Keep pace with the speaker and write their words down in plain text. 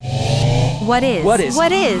What is? What is?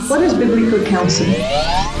 What is? What is biblical counseling?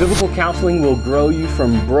 Biblical counseling will grow you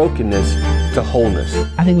from brokenness to wholeness.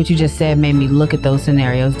 I think what you just said made me look at those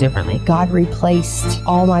scenarios differently. God replaced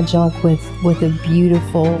all my junk with a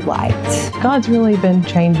beautiful light. God's really been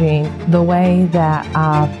changing the way that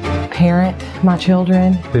I parent my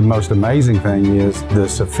children. The most amazing thing is the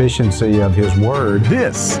sufficiency of His Word.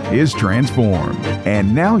 This is Transformed.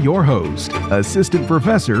 And now your host, Assistant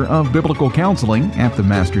Professor of Biblical Counseling at the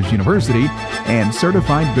Masters University and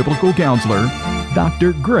Certified Biblical Counselor,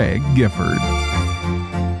 Dr. Greg Gifford.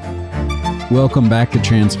 Welcome back to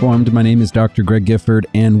Transformed. My name is Dr. Greg Gifford,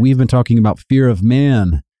 and we've been talking about fear of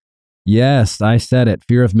man. Yes, I said it,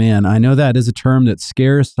 fear of man. I know that is a term that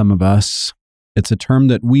scares some of us. It's a term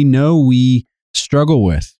that we know we struggle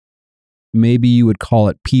with. Maybe you would call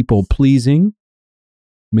it people-pleasing.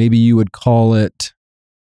 Maybe you would call it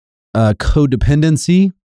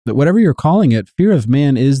codependency. But whatever you're calling it, fear of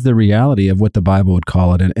man is the reality of what the Bible would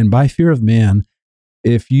call it. And by fear of man,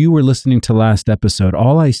 if you were listening to last episode,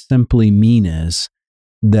 all I simply mean is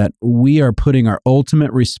that we are putting our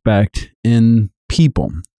ultimate respect in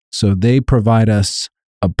people. So they provide us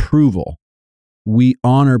approval. We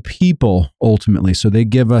honor people ultimately. So they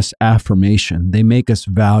give us affirmation. They make us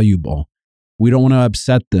valuable. We don't want to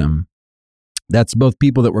upset them. That's both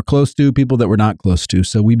people that we're close to, people that we're not close to.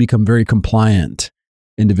 So we become very compliant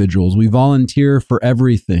individuals. We volunteer for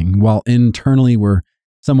everything while internally we're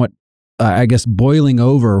somewhat boiling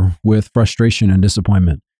over with frustration and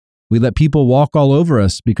disappointment. We let people walk all over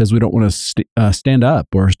us because we don't want to stand up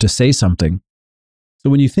or to say something. So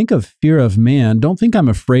when you think of fear of man, don't think I'm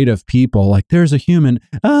afraid of people, like there's a human,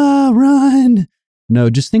 run. No,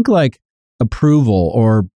 just think like approval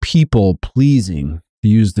or people pleasing, to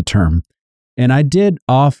use the term. And I did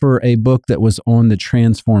offer a book that was on the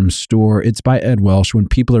Transform store. It's by Ed Welch, When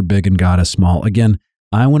People Are Big and God is Small. Again,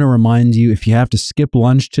 I want to remind you, if you have to skip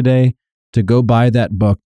lunch today to go buy that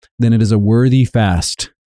book, then it is a worthy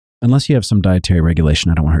fast. Unless you have some dietary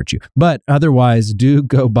regulation, I don't want to hurt you. But otherwise, do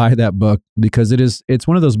go buy that book because it's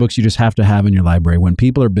one of those books you just have to have in your library, When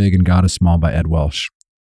People Are Big and God is Small by Ed Welch.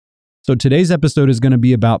 So today's episode is going to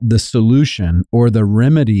be about the solution or the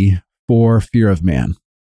remedy for fear of man.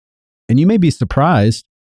 And you may be surprised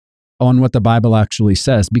on what the Bible actually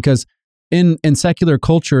says, because in secular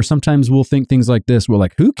culture, sometimes we'll think things like this. We're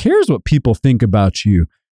like, who cares what people think about you?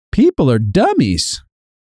 People are dummies.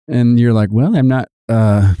 And you're like, well, I'm not,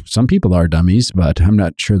 some people are dummies, but I'm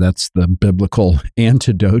not sure that's the biblical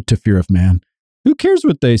antidote to fear of man. Who cares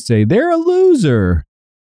what they say? They're a loser.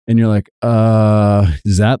 And you're like,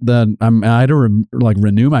 is that I don't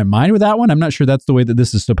renew my mind with that one? I'm not sure that's the way that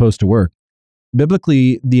this is supposed to work.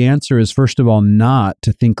 Biblically, the answer is, first of all, not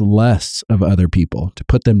to think less of other people, to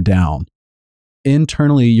put them down.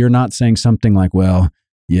 Internally, you're not saying something like, well,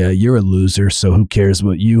 yeah, you're a loser, so who cares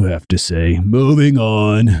what you have to say? Moving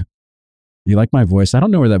on. You like my voice? I don't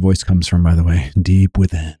know where that voice comes from, by the way, deep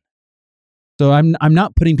within. So I'm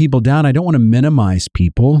not putting people down. I don't want to minimize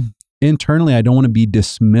people. Internally, I don't want to be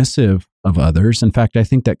dismissive of others. In fact, I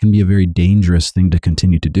think that can be a very dangerous thing to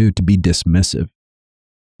continue to do, to be dismissive.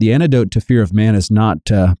 The antidote to fear of man is not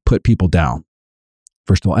to put people down,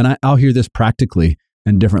 first of all. And I'll hear this practically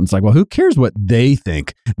and different. It's like, well, who cares what they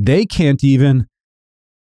think? They can't even.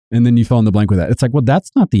 And then you fill in the blank with that. It's like, well, that's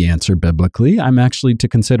not the answer biblically. I'm actually to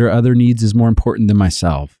consider other needs is more important than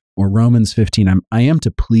myself. Or Romans 15, I am to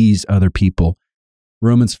please other people.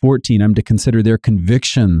 Romans 14, I'm to consider their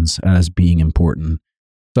convictions as being important.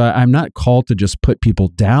 So I'm not called to just put people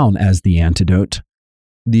down as the antidote.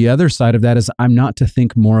 The other side of that is I'm not to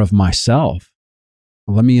think more of myself.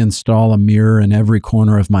 Let me install a mirror in every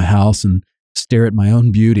corner of my house and stare at my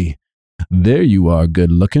own beauty. There you are,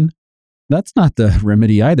 good looking. That's not the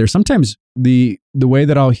remedy either. Sometimes the way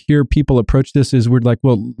that I'll hear people approach this is we're like,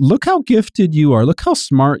 well, look how gifted you are. Look how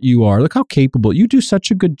smart you are. Look how capable. You do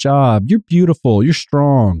such a good job. You're beautiful. You're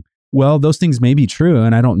strong. Well, those things may be true,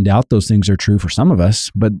 and I don't doubt those things are true for some of us,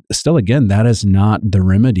 but still, again, that is not the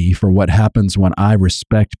remedy for what happens when I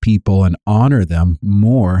respect people and honor them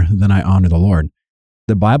more than I honor the Lord.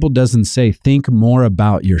 The Bible doesn't say think more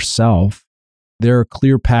about yourself. There are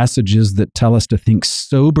clear passages that tell us to think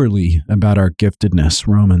soberly about our giftedness,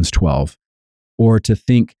 Romans 12, or to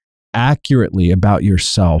think accurately about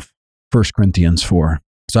yourself, 1 Corinthians 4.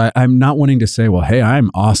 So I'm not wanting to say, well, hey, I'm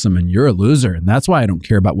awesome and you're a loser, and that's why I don't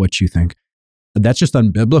care about what you think. But that's just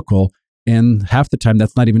unbiblical, and half the time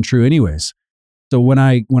that's not even true anyways. So when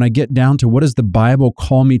I get down to what does the Bible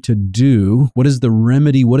call me to do, what is the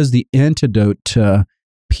remedy, what is the antidote to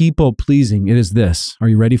people pleasing, it is this. Are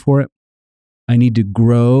you ready for it? I need to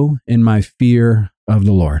grow in my fear of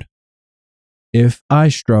the Lord. if I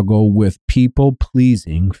struggle with people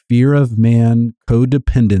pleasing, fear of man,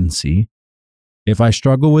 codependency, if I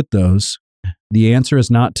struggle with those, the answer is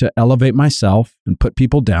not to elevate myself and put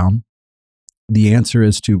people down. The answer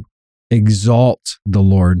is to exalt the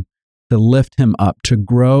Lord, to lift him up, to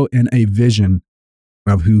grow in a vision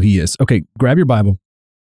of who he is. Okay, grab your Bible.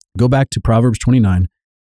 Go back to Proverbs 29.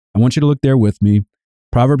 I want you to look there with me.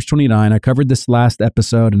 Proverbs 29, I covered this last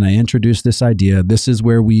episode and I introduced this idea. This is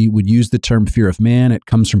where we would use the term fear of man. It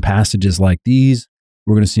comes from passages like these.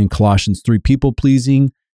 We're going to see in Colossians 3, people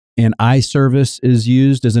pleasing, and eye service is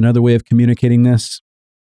used as another way of communicating this.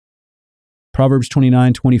 Proverbs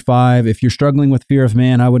 29:25, if you're struggling with fear of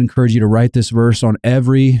man, I would encourage you to write this verse on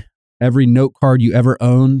every note card you ever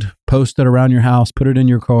owned, post it around your house, put it in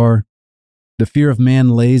your car. The fear of man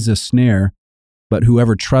lays a snare, but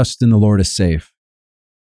whoever trusts in the Lord is safe.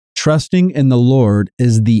 Trusting in the Lord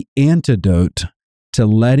is the antidote to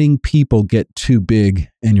letting people get too big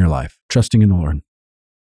in your life. Trusting in the Lord.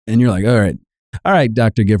 And you're like, all right,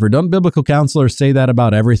 Dr. Gifford, don't biblical counselors say that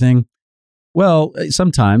about everything? Well,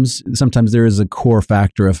 sometimes there is a core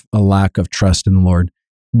factor of a lack of trust in the Lord.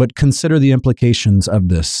 But consider the implications of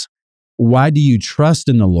this. Why do you trust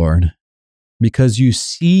in the Lord? Because you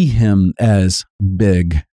see him as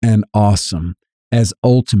big and awesome, as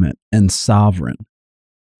ultimate and sovereign.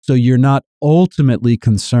 So you're not ultimately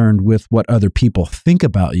concerned with what other people think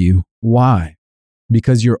about you. Why?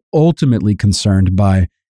 Because you're ultimately concerned by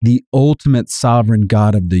the ultimate sovereign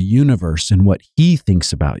God of the universe and what he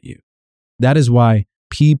thinks about you. That is why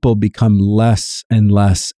people become less and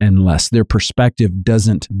less and less. Their perspective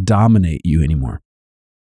doesn't dominate you anymore.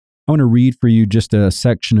 I want to read for you just a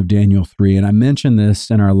section of Daniel 3, and I mentioned this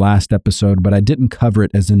in our last episode, but I didn't cover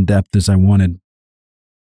it as in depth as I wanted.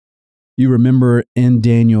 You remember in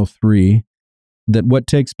Daniel 3 that what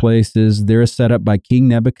takes place is there is set up by King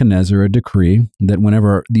Nebuchadnezzar a decree that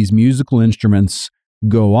whenever these musical instruments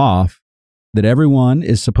go off, that everyone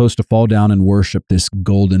is supposed to fall down and worship this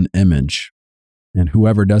golden image. And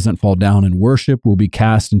whoever doesn't fall down and worship will be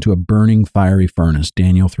cast into a burning fiery furnace,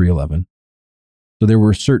 Daniel 3:11. So there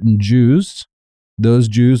were certain Jews. Those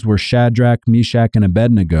Jews were Shadrach, Meshach, and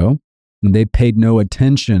Abednego, and they paid no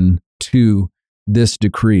attention to this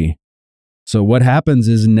decree. So what happens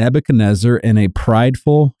is Nebuchadnezzar, in a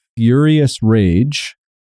prideful, furious rage,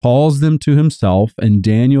 calls them to himself in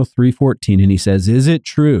Daniel 3:14, and he says, "Is it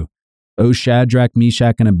true, O Shadrach,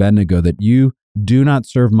 Meshach, and Abednego, that you do not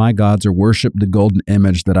serve my gods or worship the golden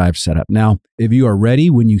image that I've set up?" Now, if you are ready,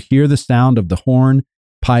 when you hear the sound of the horn,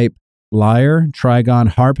 pipe, lyre, trigon,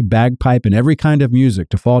 harp, bagpipe, and every kind of music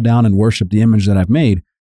to fall down and worship the image that I've made,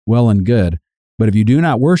 well and good. But if you do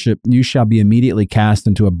not worship, you shall be immediately cast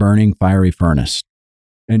into a burning fiery furnace.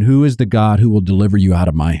 And who is the God who will deliver you out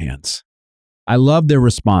of my hands? I love their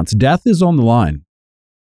response. Death is on the line.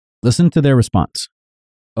 Listen to their response.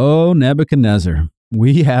 "O Nebuchadnezzar,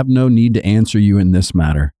 we have no need to answer you in this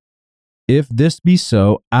matter. If this be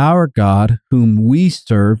so, our God, whom we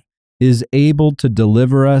serve, is able to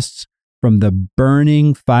deliver us from the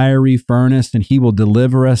burning fiery furnace, and he will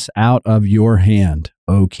deliver us out of your hand,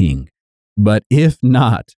 O king. But if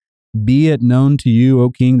not, be it known to you, O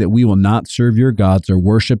king, that we will not serve your gods or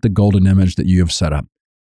worship the golden image that you have set up."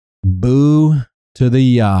 Boo to the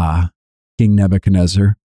Yah, King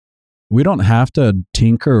Nebuchadnezzar. We don't have to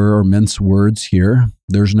tinker or mince words here.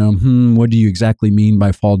 There's no, what do you exactly mean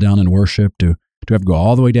by fall down and worship? Do I have to go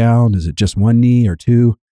all the way down? Is it just one knee or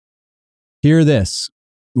two? Hear this.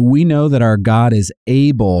 We know that our God is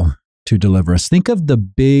able to deliver us. Think of the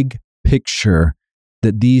big picture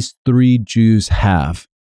that these three Jews have,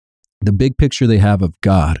 the big picture they have of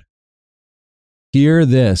God. Hear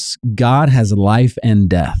this. God has life and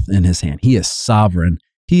death in his hand. He is sovereign.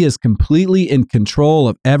 He is completely in control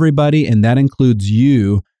of everybody, and that includes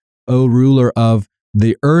you, O ruler of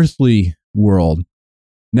the earthly world.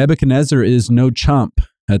 Nebuchadnezzar is no chump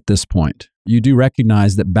at this point. You do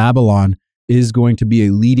recognize that Babylon is going to be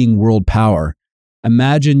a leading world power.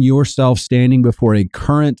 Imagine yourself standing before a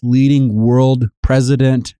current leading world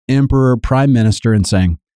president, emperor, prime minister, and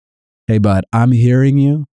saying, "Hey, bud, I'm hearing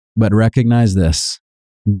you, but recognize this.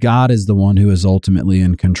 God is the one who is ultimately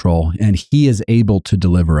in control, and he is able to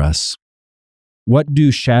deliver us." What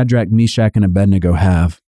do Shadrach, Meshach, and Abednego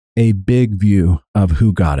have? A big view of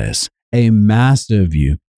who God is, a massive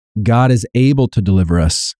view. God is able to deliver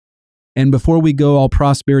us. And before we go all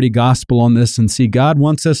prosperity gospel on this and see God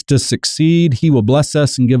wants us to succeed, he will bless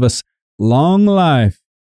us and give us long life.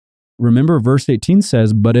 Remember, verse 18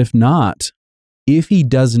 says, but if not, if he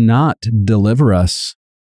does not deliver us,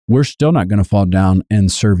 we're still not going to fall down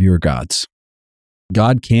and serve your gods.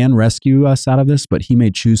 God can rescue us out of this, but he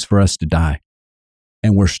may choose for us to die.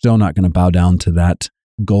 and we're still not going to bow down to that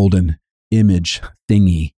golden image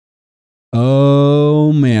thingy.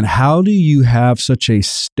 Oh man, how do you have such a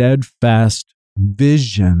steadfast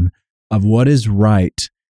vision of what is right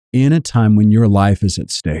in a time when your life is at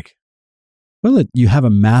stake? Well, you have a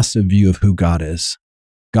massive view of who God is.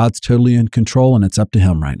 God's totally in control, and it's up to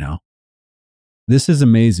him right now. This is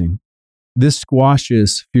amazing. This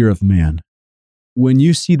squashes fear of man. When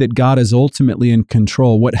you see that God is ultimately in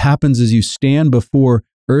control, what happens is you stand before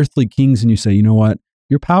earthly kings and you say, you know what?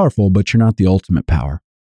 You're powerful, but you're not the ultimate power.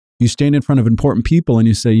 You stand in front of important people and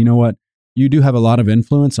you say, you know what? You do have a lot of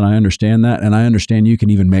influence, and I understand that, and I understand you can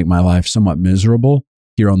even make my life somewhat miserable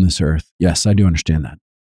here on this earth. Yes, I do understand that.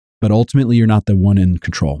 But ultimately, you're not the one in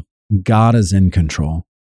control. God is in control.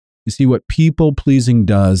 You see, what people-pleasing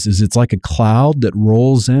does is it's like a cloud that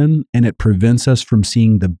rolls in, and it prevents us from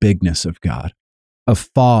seeing the bigness of God. A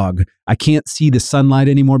fog. I can't see the sunlight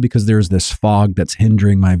anymore because there's this fog that's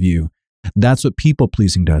hindering my view. That's what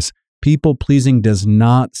people-pleasing does. People-pleasing does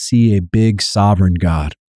not see a big sovereign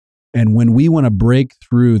God. And when we want to break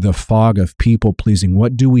through the fog of people-pleasing,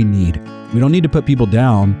 what do we need? We don't need to put people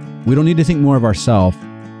down. We don't need to think more of ourselves.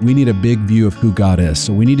 We need a big view of who God is.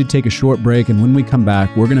 So we need to take a short break, and when we come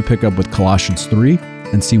back, we're going to pick up with Colossians 3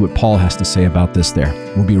 and see what Paul has to say about this there.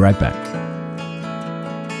 We'll be right back.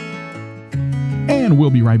 And we'll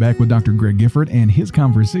be right back with Dr. Greg Gifford and his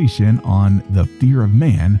conversation on the fear of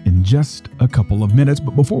man in just a couple of minutes.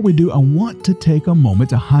 But before we do, I want to take a moment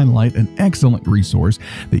to highlight an excellent resource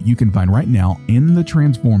that you can find right now in the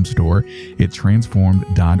Transform store at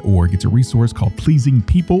transformed.org. It's a resource called Pleasing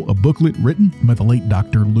People, a booklet written by the late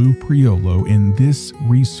Dr. Lou Priolo. In this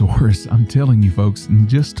resource, I'm telling you folks,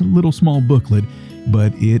 just a little small booklet,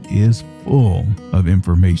 but it is full of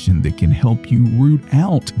information that can help you root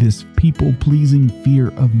out this people-pleasing fear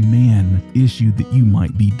of man issue that you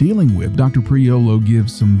might be dealing with. Dr. Priolo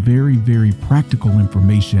gives some very, very practical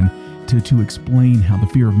information to explain how the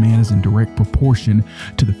fear of man is in direct proportion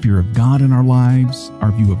to the fear of God in our lives,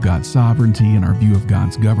 our view of God's sovereignty, and our view of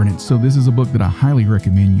God's governance. So this is a book that I highly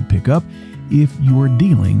recommend you pick up if you're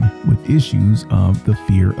dealing with issues of the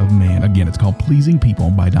fear of man. Again, it's called Pleasing People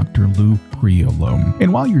by Dr. Lou Priolo.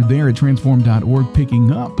 And while you're there at transform.org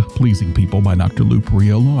picking up Pleasing People by Dr. Lou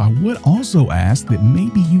Priolo, I would also ask that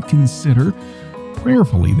maybe you consider,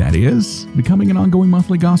 prayerfully that is, becoming an ongoing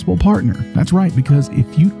monthly gospel partner. That's right, because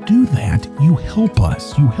if you do that, you help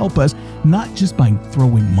us. You help us not just by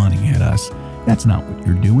throwing money at us. That's not what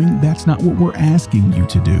you're doing. That's not what we're asking you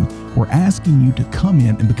to do. We're asking you to come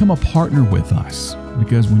in and become a partner with us.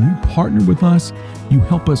 Because when you partner with us, you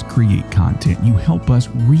help us create content. You help us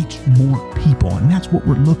reach more people. And that's what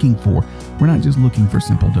we're looking for. We're not just looking for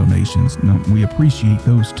simple donations. No, we appreciate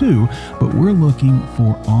those too, but we're looking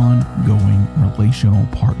for ongoing relational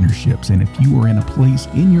partnerships. And if you are in a place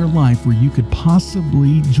in your life where you could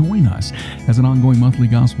possibly join us as an ongoing monthly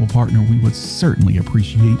gospel partner, we would certainly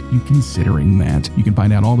appreciate you considering that. You can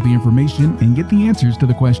find out all of the information and get the answers to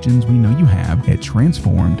the questions we know you have at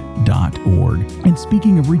transformed.org. And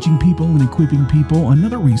speaking of reaching people and equipping people,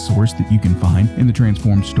 another resource that you can find in the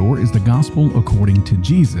Transformed store is The Gospel According to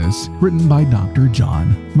Jesus, written by Dr.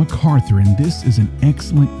 John MacArthur. And this is an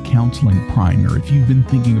excellent counseling primer. If you've been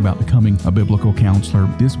thinking about becoming a biblical counselor,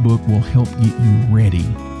 this book will help get you ready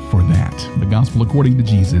for that. The Gospel According to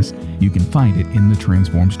Jesus, you can find it in the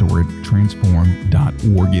Transform store at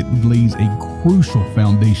transform.org. It lays a crucial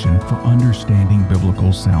foundation for understanding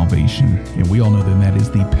biblical salvation. And we all know that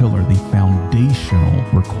is the pillar, the foundational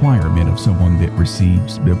requirement of someone that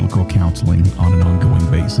receives biblical counseling on an ongoing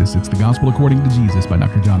basis. It's The Gospel According to Jesus by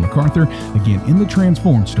Dr. John MacArthur, again in the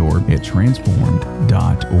Transform store at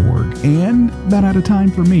transformed.org. And about out of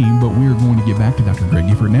time for me, but we're going to get back to Dr. Greg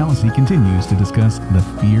Gifford now as he continues to discuss the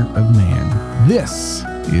fear of man. This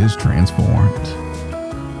is Transformed.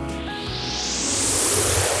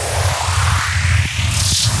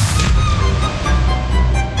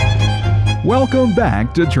 Welcome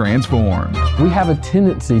back to Transformed. We have a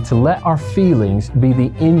tendency to let our feelings be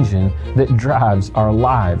the engine that drives our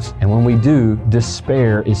lives. And when we do,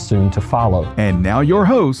 despair is soon to follow. And now your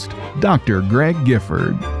host, Dr. Greg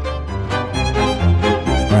Gifford. All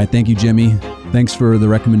right, thank you, Jimmy. Thanks for the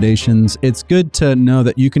recommendations. It's good to know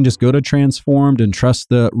that you can just go to Transformed and trust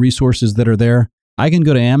the resources that are there. I can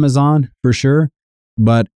go to Amazon for sure,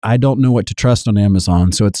 but I don't know what to trust on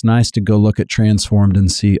Amazon. So it's nice to go look at Transformed and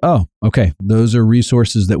see, oh, okay, those are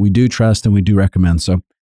resources that we do trust and we do recommend. So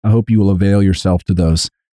I hope you will avail yourself to those.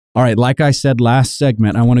 All right, like I said last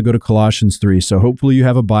segment, I want to go to Colossians 3. So hopefully you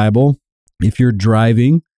have a Bible. If you're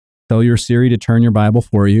driving, tell your Siri to turn your Bible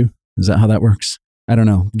for you. Is that how that works? I don't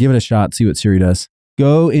know. Give it a shot. See what Siri does.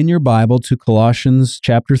 Go in your Bible to Colossians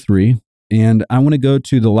chapter 3, and I want to go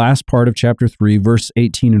to the last part of chapter 3, verse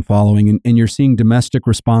 18 and following, and you're seeing domestic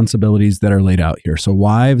responsibilities that are laid out here. So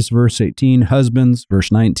wives, verse 18, husbands, verse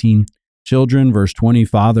 19, children, verse 20,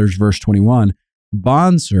 fathers, verse 21,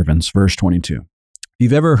 bondservants, verse 22. If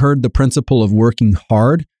you've ever heard the principle of working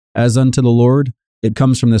hard as unto the Lord, it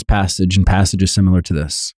comes from this passage, and passages similar to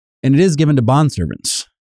this. And it is given to bondservants.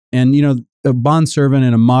 And, a bondservant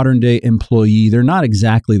and a modern day employee, they're not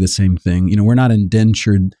exactly the same thing. We're not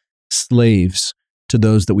indentured slaves to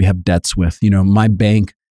those that we have debts with. My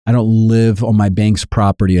bank, I don't live on my bank's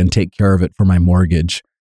property and take care of it for my mortgage.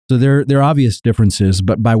 So there are obvious differences,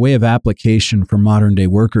 but by way of application for modern day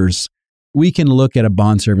workers, we can look at a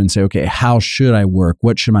bondservant and say, okay, how should I work?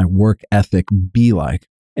 What should my work ethic be like?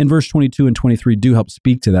 And verse 22 and 23 do help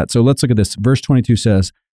speak to that. So let's look at this. Verse 22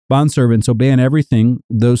 says, bondservants, obey in everything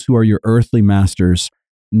those who are your earthly masters,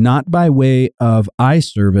 not by way of eye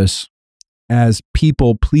service as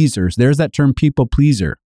people pleasers. There's that term, people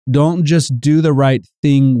pleaser. Don't just do the right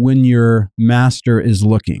thing when your master is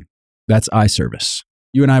looking. That's eye service.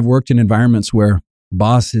 You and I have worked in environments where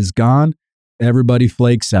boss is gone, everybody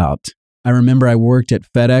flakes out. I remember I worked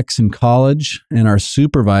at FedEx in college, and our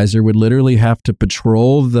supervisor would literally have to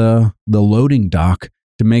patrol the loading dock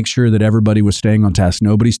to make sure that everybody was staying on task.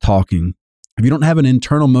 Nobody's talking. If you don't have an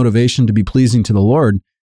internal motivation to be pleasing to the Lord,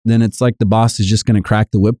 then it's like the boss is just going to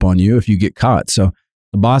crack the whip on you if you get caught. So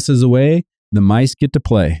the boss is away, the mice get to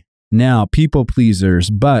play. Now, people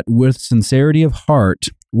pleasers, but with sincerity of heart.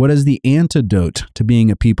 What is the antidote to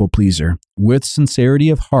being a people pleaser? With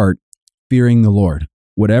sincerity of heart, fearing the Lord.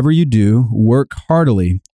 Whatever you do, work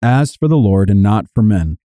heartily as for the Lord and not for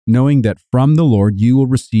men, knowing that from the Lord you will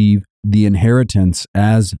receive the inheritance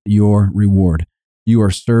as your reward. You are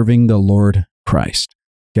serving the Lord Christ.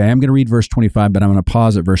 Okay, I'm going to read verse 25, but I'm going to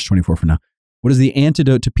pause at verse 24 for now. What is the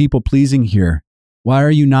antidote to people pleasing here? Why are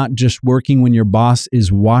you not just working when your boss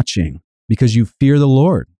is watching? Because you fear the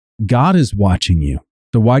Lord. God is watching you.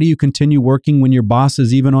 So why do you continue working when your boss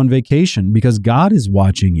is even on vacation? Because God is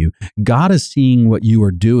watching you. God is seeing what you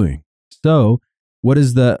are doing. So what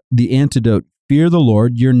is the antidote? Fear the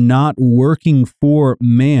Lord. You're not working for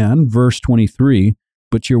man, verse 23,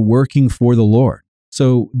 but you're working for the Lord.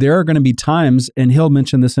 So there are going to be times, and he'll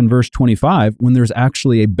mention this in verse 25, when there's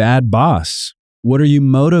actually a bad boss. What are you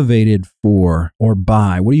motivated for or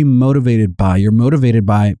by? What are you motivated by? You're motivated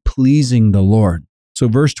by pleasing the Lord. So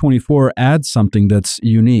verse 24 adds something that's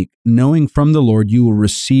unique. Knowing from the Lord you will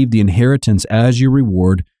receive the inheritance as your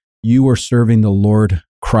reward. You are serving the Lord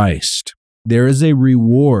Christ. There is a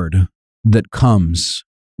reward that comes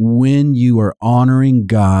when you are honoring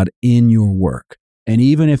God in your work. And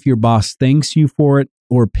even if your boss thanks you for it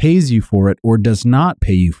or pays you for it or does not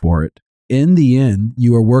pay you for it, in the end,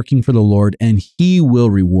 you are working for the Lord and He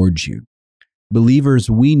will reward you. Believers,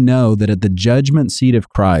 we know that at the judgment seat of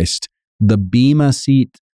Christ, the Bema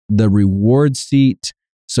seat, the reward seat,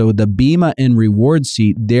 so the Bema and reward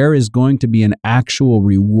seat, there is going to be an actual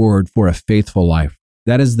reward for a faithful life.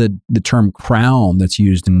 That is the term crown that's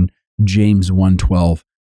used in James 1:12,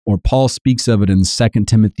 or Paul speaks of it in 2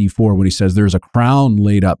 Timothy 4 when he says, there's a crown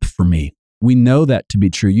laid up for me. We know that to be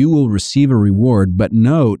true. You will receive a reward, but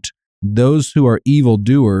note, those who are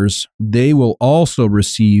evildoers, they will also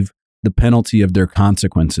receive the penalty of their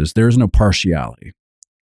consequences. There is no partiality.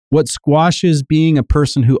 What squashes being a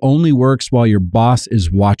person who only works while your boss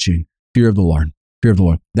is watching? Fear of the Lord. Fear of the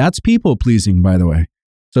Lord. That's people pleasing, by the way.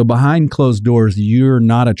 So behind closed doors, you're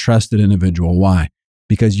not a trusted individual. Why?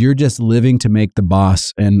 Because you're just living to make the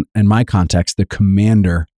boss, and in my context, the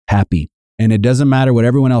commander, happy. And it doesn't matter what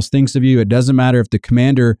everyone else thinks of you. It doesn't matter if the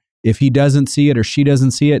commander, if he doesn't see it or she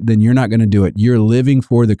doesn't see it, then you're not going to do it. You're living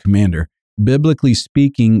for the commander. Biblically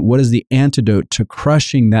speaking, what is the antidote to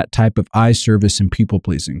crushing that type of eye service and people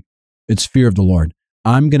pleasing? It's fear of the Lord.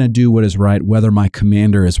 I'm going to do what is right, whether my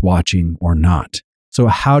commander is watching or not. So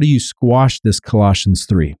how do you squash this Colossians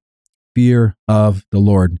 3? Fear of the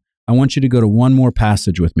Lord. I want you to go to one more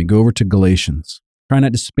passage with me. Go over to Galatians. Try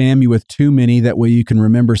not to spam you with too many. That way you can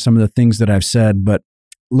remember some of the things that I've said. But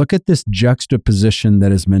look at this juxtaposition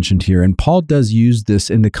that is mentioned here. And Paul does use this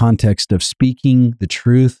in the context of speaking the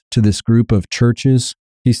truth to this group of churches.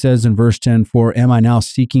 He says in verse 10, "For am I now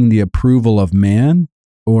seeking the approval of man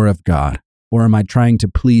or of God? Or am I trying to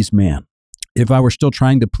please man? If I were still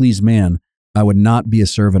trying to please man, I would not be a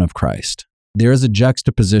servant of Christ." There is a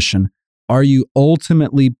juxtaposition. Are you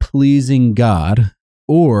ultimately pleasing God,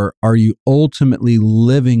 or are you ultimately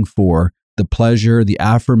living for the pleasure, the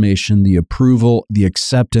affirmation, the approval, the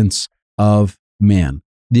acceptance of man?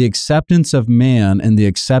 The acceptance of man and the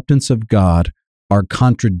acceptance of God are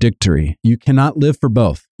contradictory. You cannot live for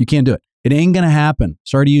both. You can't do it. It ain't going to happen.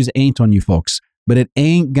 Sorry to use ain't on you folks, but it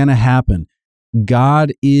ain't going to happen.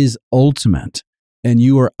 God is ultimate, and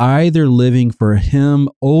you are either living for him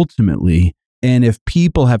ultimately, and if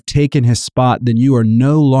people have taken his spot, then you are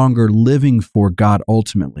no longer living for God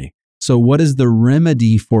ultimately. So what is the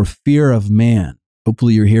remedy for fear of man?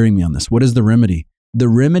 Hopefully you're hearing me on this. What is the remedy? The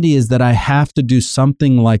remedy is that I have to do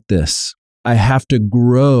something like this. I have to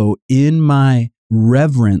grow in my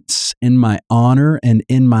reverence, in my honor, and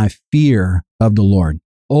in my fear of the Lord.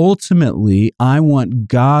 Ultimately, I want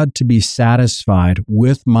God to be satisfied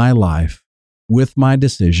with my life, with my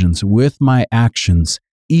decisions, with my actions,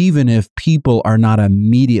 even if people are not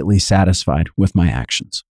immediately satisfied with my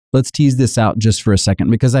actions. Let's tease this out just for a second,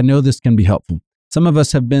 because I know this can be helpful. Some of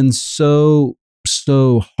us have been so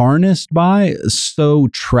harnessed by, so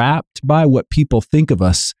trapped by what people think of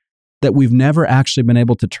us that we've never actually been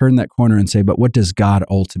able to turn that corner and say, but what does God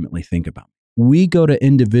ultimately think about me? We go to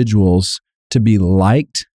individuals to be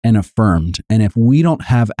liked and affirmed. And if we don't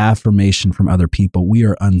have affirmation from other people, we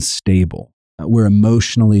are unstable. We're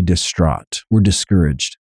emotionally distraught. We're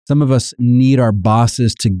discouraged. Some of us need our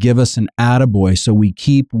bosses to give us an attaboy, so we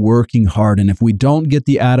keep working hard. And if we don't get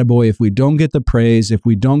the attaboy, if we don't get the praise, if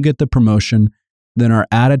we don't get the promotion, then our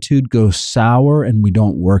attitude goes sour and we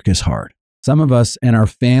don't work as hard. Some of us in our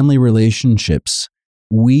family relationships,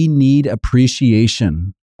 we need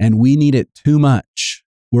appreciation, and we need it too much.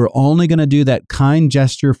 We're only going to do that kind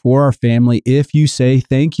gesture for our family if you say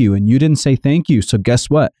thank you, and you didn't say thank you. So guess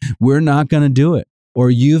what? We're not going to do it. Or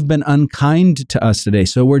you've been unkind to us today,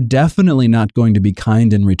 so we're definitely not going to be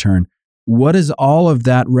kind in return. What is all of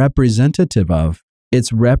that representative of?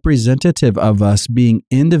 It's representative of us being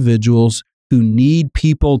individuals who need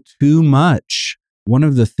people too much. One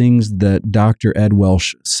of the things that Dr. Ed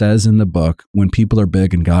Welch says in the book, When People Are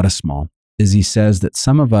Big and God is Small, is he says that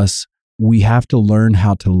some of us, we have to learn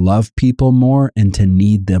how to love people more and to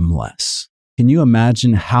need them less. Can you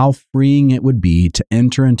imagine how freeing it would be to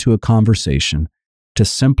enter into a conversation, to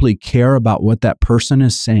simply care about what that person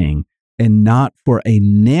is saying, and not for a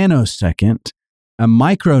nanosecond, a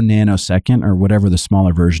micro nanosecond, or whatever the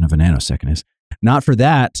smaller version of a nanosecond is, not for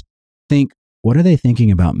that, think, what are they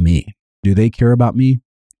thinking about me? Do they care about me?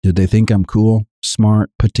 Do they think I'm cool,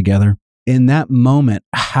 smart, put together? In that moment,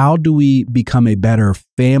 how do we become a better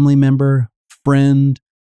family member, friend,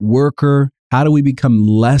 worker? How do we become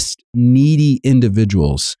less needy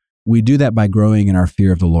individuals? We do that by growing in our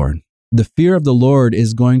fear of the Lord. The fear of the Lord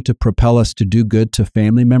is going to propel us to do good to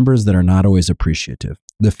family members that are not always appreciative.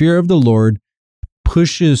 The fear of the Lord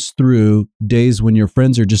pushes through days when your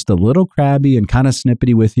friends are just a little crabby and kind of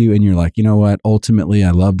snippety with you, and you're like, you know what? Ultimately,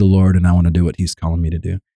 I love the Lord and I want to do what he's calling me to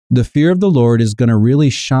do. The fear of the Lord is going to really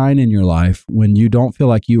shine in your life when you don't feel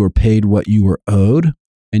like you were paid what you were owed,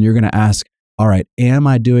 and you're going to ask, all right, am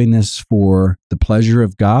I doing this for the pleasure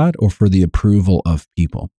of God or for the approval of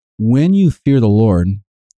people? When you fear the Lord,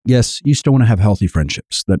 yes, you still want to have healthy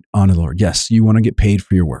friendships that honor the Lord. Yes, you want to get paid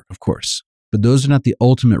for your work, of course. But those are not the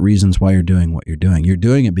ultimate reasons why you're doing what you're doing. You're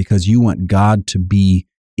doing it because you want God to be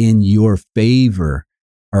in your favor.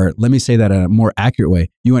 Or let me say that in a more accurate way.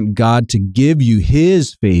 You want God to give you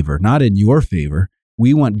his favor, not in your favor.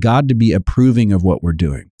 We want God to be approving of what we're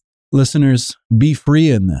doing. Listeners, be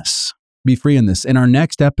free in this. Be free in this. In our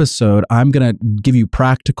next episode, I'm going to give you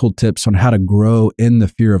practical tips on how to grow in the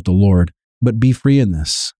fear of the Lord, but be free in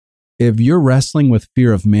this. If you're wrestling with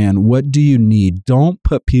fear of man, what do you need? Don't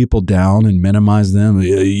put people down and minimize them.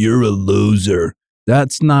 You're a loser.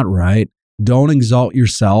 That's not right. Don't exalt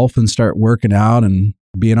yourself and start working out and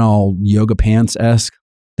being all yoga pants-esque.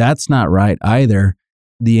 That's not right either.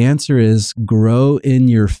 The answer is grow in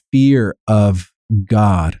your fear of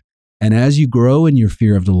God. And as you grow in your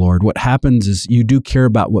fear of the Lord, what happens is you do care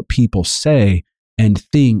about what people say and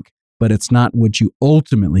think, but it's not what you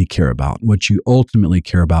ultimately care about. What you ultimately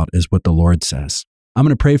care about is what the Lord says. I'm going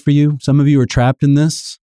to pray for you. Some of you are trapped in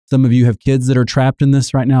this. Some of you have kids that are trapped in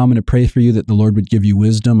this right now. I'm going to pray for you that the Lord would give you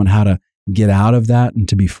wisdom on how to get out of that and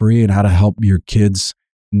to be free, and how to help your kids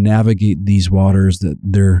navigate these waters that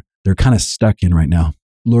they're kind of stuck in right now.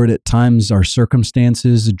 Lord, at times our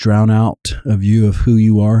circumstances drown out a view of who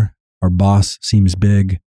you are. Our boss seems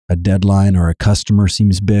big. A deadline or a customer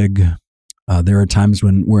seems big. There are times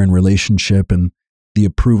when we're in relationship and the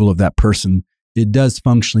approval of that person, it does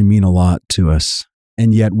functionally mean a lot to us.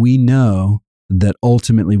 And yet we know that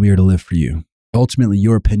ultimately we are to live for you. Ultimately,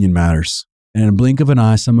 your opinion matters. And in a blink of an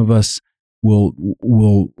eye, some of us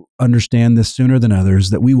will understand this sooner than others,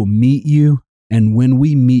 that we will meet you. And when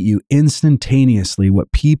we meet you instantaneously,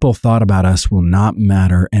 what people thought about us will not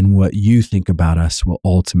matter, and what you think about us will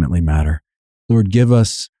ultimately matter. Lord, give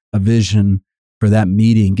us a vision for that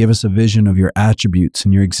meeting. Give us a vision of your attributes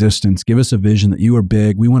and your existence. Give us a vision that you are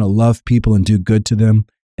big. We want to love people and do good to them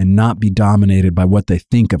and not be dominated by what they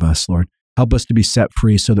think of us, Lord. Help us to be set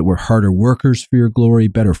free so that we're harder workers for your glory,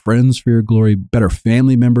 better friends for your glory, better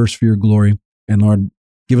family members for your glory. And Lord,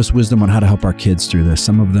 give us wisdom on how to help our kids through this.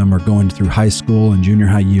 Some of them are going through high school and junior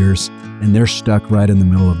high years, and they're stuck right in the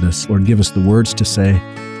middle of this. Lord, give us the words to say,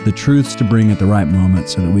 the truths to bring at the right moment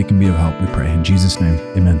so that we can be of help, we pray. In Jesus' name,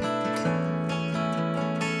 amen.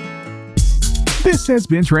 This has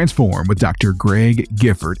been Transform with Dr. Greg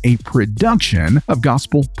Gifford, a production of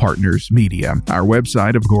Gospel Partners Media. Our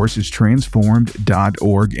website, of course, is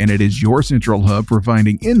transformed.org, and it is your central hub for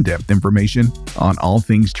finding in-depth information on all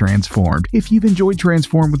things Transformed. If you've enjoyed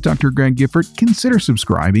Transform with Dr. Greg Gifford, consider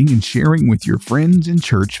subscribing and sharing with your friends and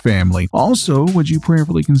church family. Also, would you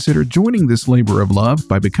prayerfully consider joining this labor of love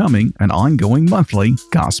by becoming an ongoing monthly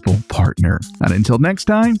Gospel Partner? And until next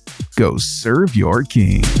time, go serve your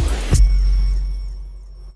King.